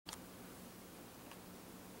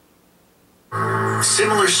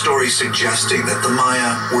Similar stories suggesting that the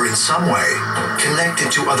Maya were in some way connected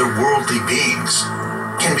to otherworldly beings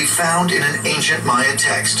can be found in an ancient Maya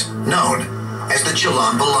text known as the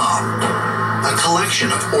Chilam Balam, a collection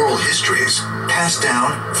of oral histories passed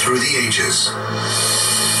down through the ages.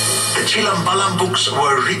 The Chilam Balam books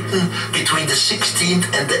were written between the 16th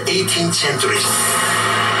and the 18th centuries.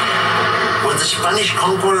 When the Spanish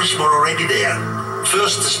conquerors were already there,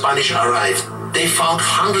 first the Spanish arrived. They found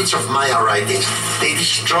hundreds of Maya writings. They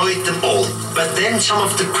destroyed them all. But then some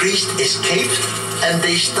of the priests escaped and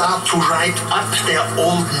they start to write up their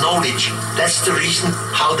old knowledge. That's the reason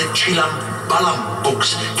how the Chilam Balam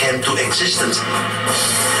books came to existence.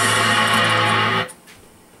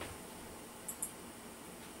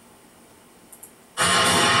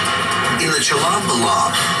 In the Chilam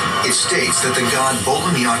Balam, it states that the god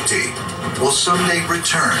Bolanyakti will someday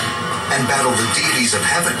return and battle the deities of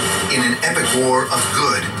heaven in an epic war of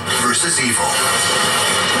good versus evil.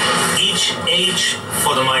 Each age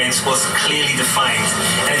for the Mayans was clearly defined,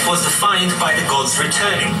 and it was defined by the gods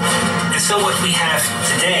returning. And so what we have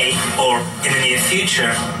today, or in the near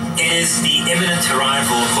future, is the imminent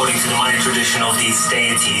arrival, according to the Mayan tradition, of these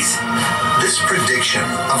deities. This prediction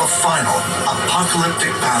of a final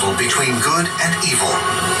apocalyptic battle between good and evil,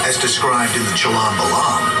 as described in the Chilam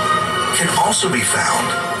Balam, can also be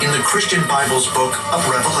found in the Christian Bible's book of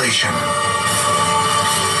Revelation.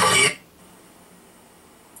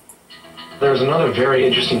 There's another very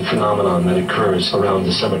interesting phenomenon that occurs around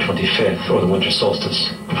December 25th, or the winter solstice.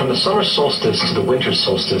 From the summer solstice to the winter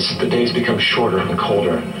solstice, the days become shorter and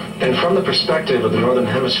colder. And from the perspective of the northern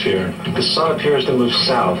hemisphere, the sun appears to move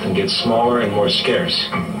south and get smaller and more scarce.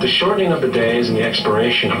 The shortening of the days and the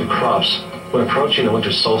expiration of the crops when approaching the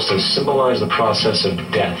winter solstice symbolized the process of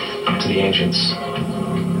death to the ancients.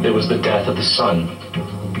 It was the death of the sun.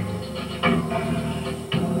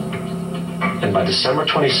 And by December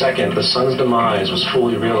 22nd, the sun's demise was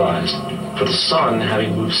fully realized, for the sun,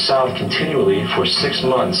 having moved south continually for 6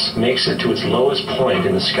 months, makes it to its lowest point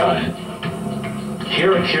in the sky.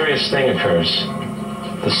 Here a curious thing occurs.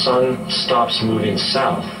 The sun stops moving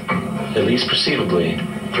south, at least perceivably,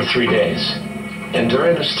 for 3 days. And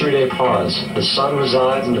during this 3-day pause, the sun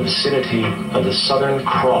resides in the vicinity of the Southern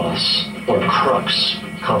Cross, or Crux,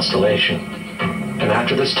 constellation. And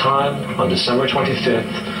after this time, on December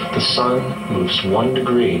 25th, the sun moves 1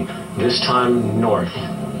 degree, this time north,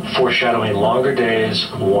 foreshadowing longer days,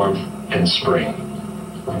 warmth, and spring.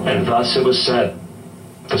 And thus it was said,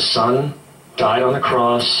 the sun died on the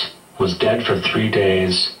cross, was dead for 3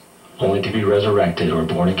 days, only to be resurrected or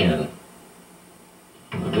born again.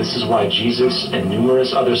 This is why Jesus and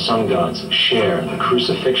numerous other sun gods share the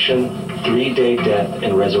crucifixion, 3-day death,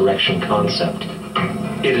 and resurrection concept.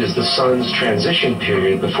 It is the sun's transition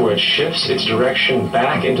period before it shifts its direction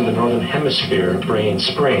back into the northern hemisphere, bringing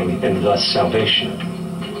spring and thus salvation.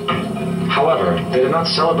 However, they did not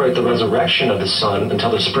celebrate the resurrection of the sun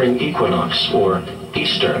until the spring equinox, or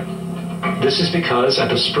Easter. This is because at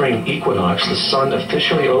the spring equinox, the sun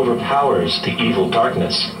officially overpowers the evil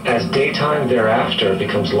darkness, as daytime thereafter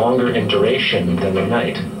becomes longer in duration than the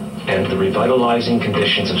night, and the revitalizing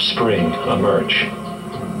conditions of spring emerge.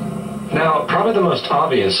 Now, probably the most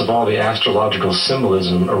obvious of all the astrological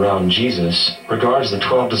symbolism around Jesus regards the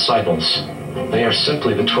 12 disciples. They are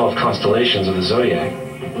simply the 12 constellations of the zodiac,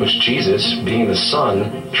 which Jesus, being the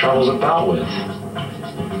sun, travels about with.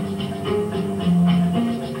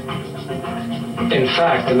 In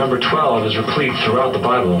fact, the number 12 is replete throughout the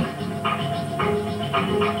Bible.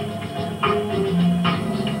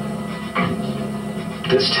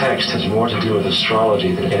 This text has more to do with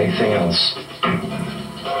astrology than anything else.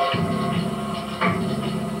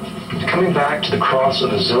 Coming back to the cross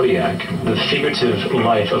of the zodiac, the figurative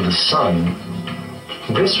life of the sun,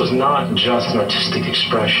 this was not just an artistic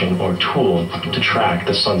expression or tool to track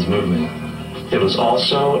the sun's movement. It was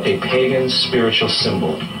also a pagan spiritual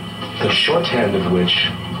symbol, the shorthand of which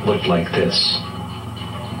looked like this.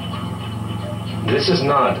 This is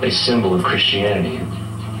not a symbol of Christianity.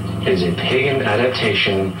 It is a pagan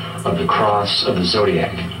adaptation of the cross of the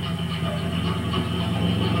zodiac.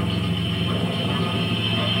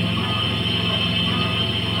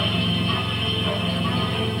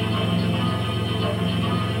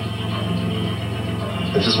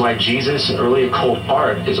 This is why Jesus in early occult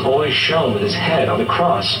art is always shown with his head on the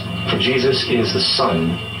cross, for Jesus is the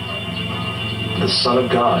Son of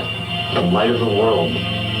God, the light of the world,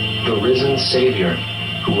 the risen Savior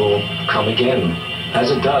who will come again,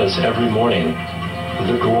 as it does every morning,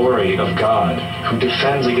 the glory of God who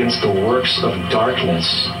defends against the works of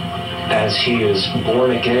darkness as he is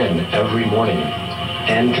born again every morning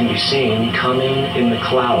and can be seen coming in the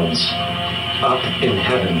clouds. up in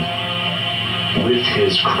heaven with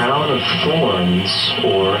his crown of thorns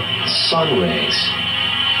or sun rays.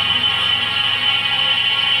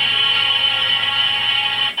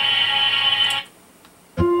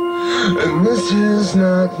 And this is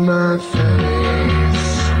not my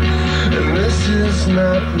face, and this is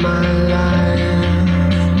not my life,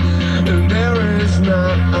 and there is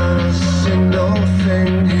not a single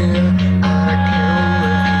thing here I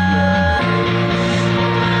can recognize.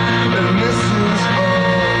 And this is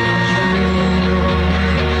all dream,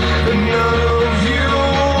 and none of you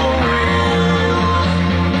real.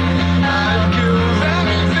 I'd give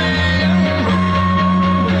anything,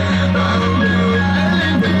 I'd do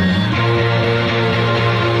anything.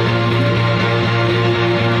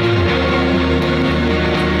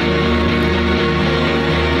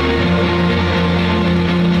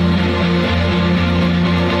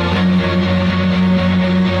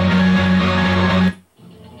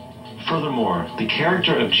 Furthermore, the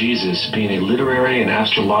character of Jesus being a literary and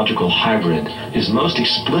astrological hybrid is most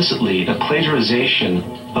explicitly a plagiarization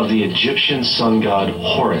of the Egyptian sun god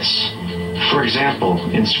Horus. For example,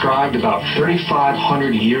 inscribed about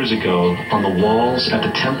 3,500 years ago on the walls at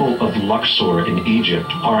the Temple of Luxor in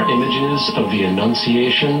Egypt are images of the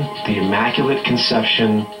Annunciation, the Immaculate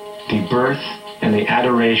Conception, the birth, and the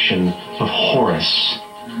adoration of Horus.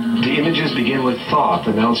 The images begin with Thoth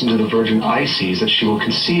announcing to the Virgin Isis that she will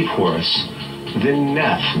conceive Horus, then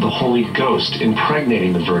Neph, the Holy Ghost,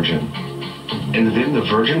 impregnating the Virgin, and then the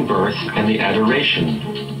virgin birth and the adoration.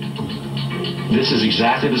 This is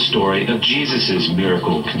exactly the story of Jesus'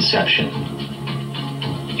 miracle conception.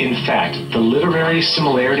 In fact, the literary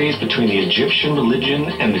similarities between the Egyptian religion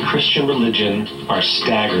and the Christian religion are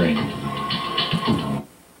staggering.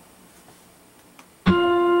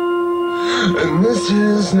 And this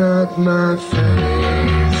is not my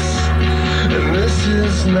face, and this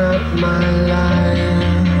is not my life,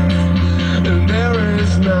 and there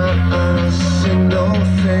is not a single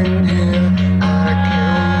thing here I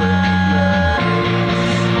can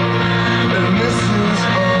recognize. And this is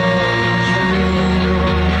all dream,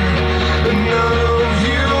 and none of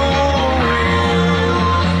you real.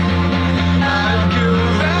 I'd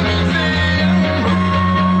give anything,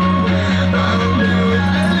 I'd do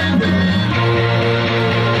anything.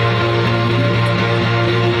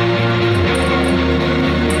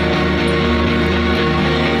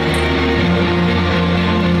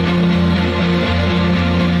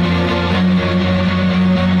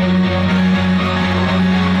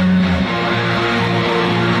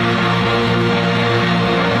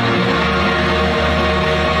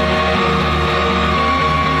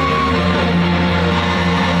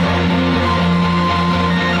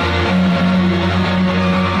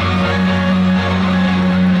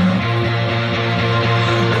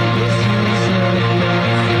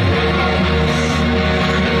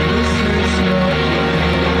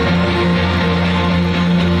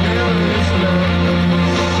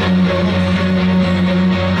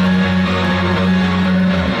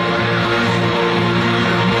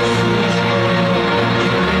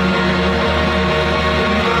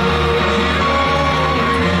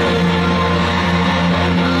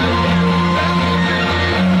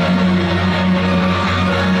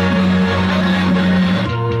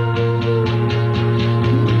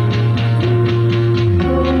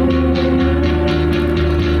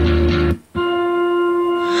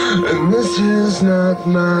 And this is not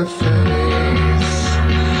my face,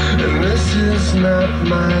 and this is not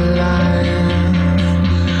my life,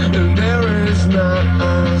 and there is not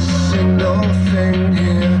a single thing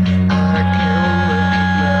here I can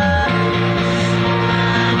recognize.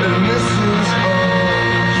 And this is all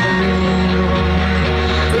dream,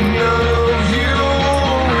 and none of you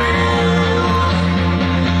real.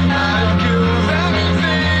 I'd give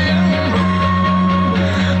anything,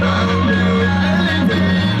 I'd do anything.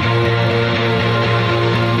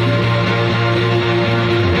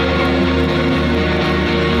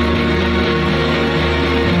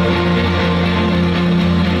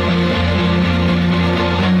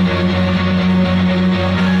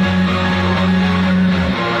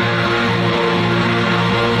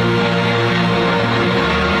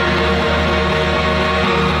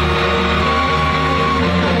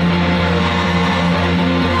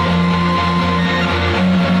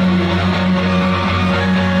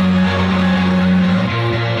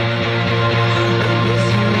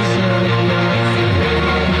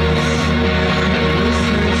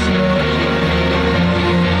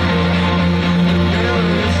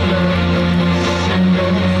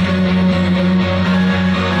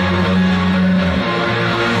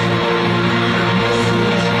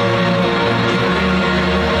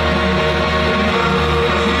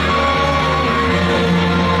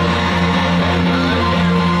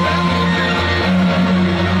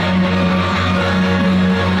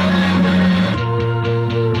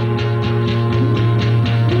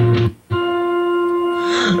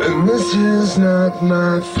 this is not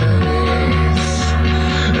my face,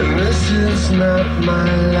 and this is not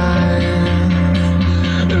my life,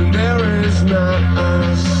 and there is not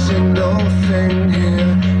a single thing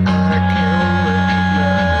here I can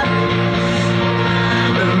recognize,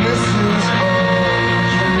 and this is all a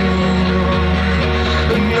dream,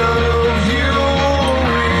 and none of you are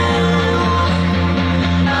real.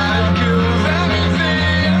 I'd give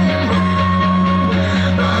anything,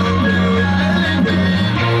 I'd give anything.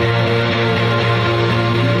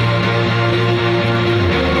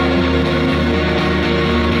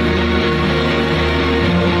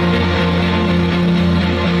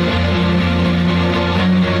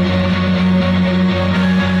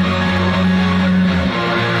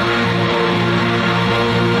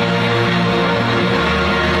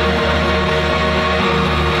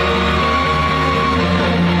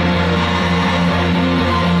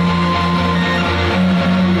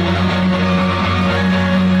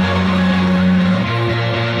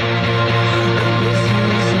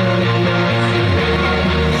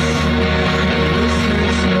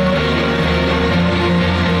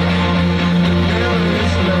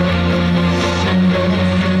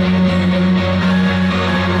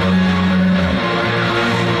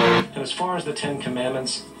 As far as the Ten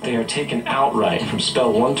Commandments, they are taken outright from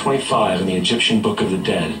spell 125 in the Egyptian Book of the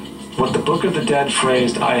Dead. What the Book of the Dead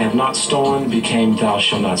phrased, "I have not stolen," became "Thou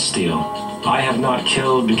shalt not steal." "I have not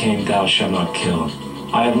killed," became "Thou shalt not kill."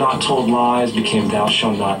 "I have not told lies," became "Thou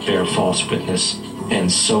shalt not bear false witness,"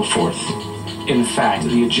 and so forth. In fact,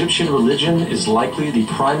 the Egyptian religion is likely the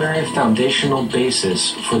primary foundational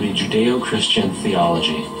basis for the Judeo-Christian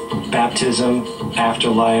theology. Baptism,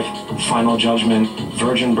 afterlife, final judgment,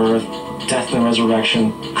 virgin birth, death and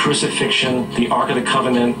resurrection, crucifixion, the Ark of the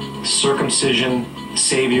Covenant, circumcision,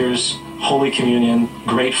 saviors, Holy Communion,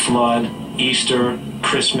 Great Flood, Easter,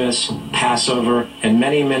 Christmas, Passover, and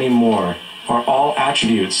many, many more are all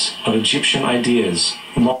attributes of Egyptian ideas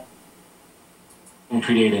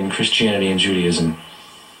predating Christianity and Judaism.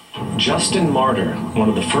 Justin Martyr, one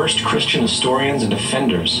of the first Christian historians and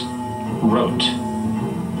defenders, wrote,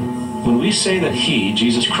 "When we say that he,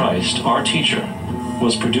 Jesus Christ, our teacher,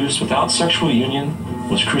 was produced without sexual union,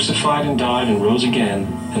 was crucified and died and rose again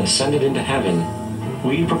and ascended into heaven,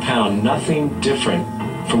 we propound nothing different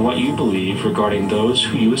from what you believe regarding those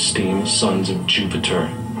who you esteem sons of Jupiter."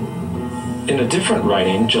 In a different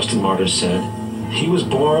writing, Justin Martyr said, "He was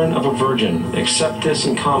born of a virgin, except this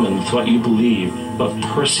in common with what you believe of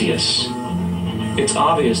Perseus." It's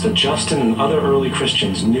obvious that Justin and other early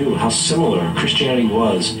Christians knew how similar Christianity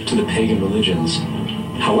was to the pagan religions.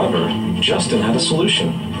 However, Justin had a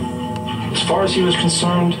solution. As far as he was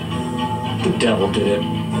concerned, the devil did it.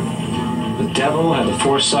 The devil had the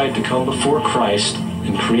foresight to come before Christ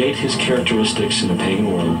and create his characteristics in the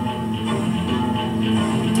pagan world.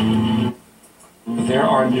 There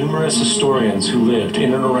are numerous historians who lived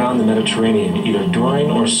in and around the Mediterranean either during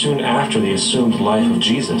or soon after the assumed life of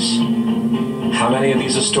Jesus. How many of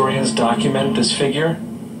these historians document this figure?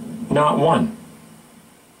 Not one.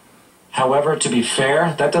 However, to be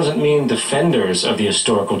fair, that doesn't mean defenders of the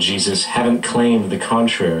historical Jesus haven't claimed the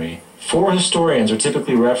contrary. 4 historians are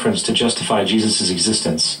typically referenced to justify Jesus'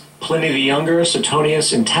 existence. Pliny the Younger,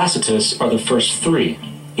 Suetonius, and Tacitus are the first 3.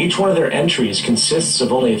 Each one of their entries consists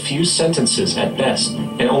of only a few sentences at best,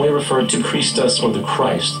 and only referred to Christus or the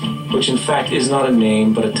Christ, which in fact is not a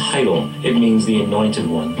name but a title. It means the Anointed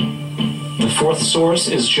One. The 4th source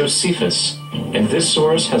is Josephus, and this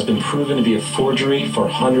source has been proven to be a forgery for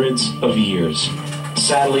hundreds of years.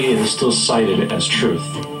 Sadly, it is still cited as truth.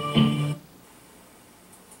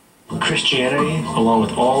 Christianity, along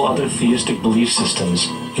with all other theistic belief systems,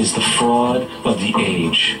 is the fraud of the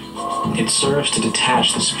age. It serves to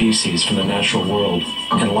detach the species from the natural world,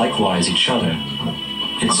 and likewise each other.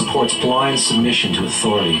 It supports blind submission to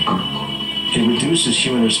authority. It reduces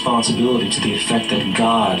human responsibility to the effect that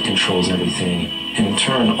God controls everything, and in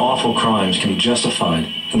turn awful crimes can be justified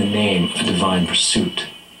in the name of a divine pursuit.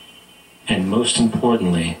 And most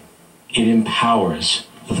importantly, it empowers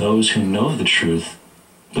those who know the truth,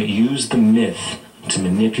 but use the myth to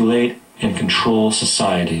manipulate and control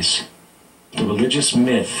societies. The religious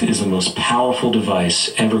myth is the most powerful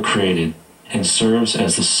device ever created and serves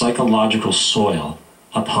as the psychological soil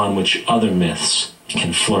upon which other myths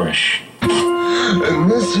can flourish.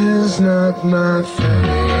 And this is not my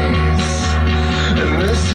face.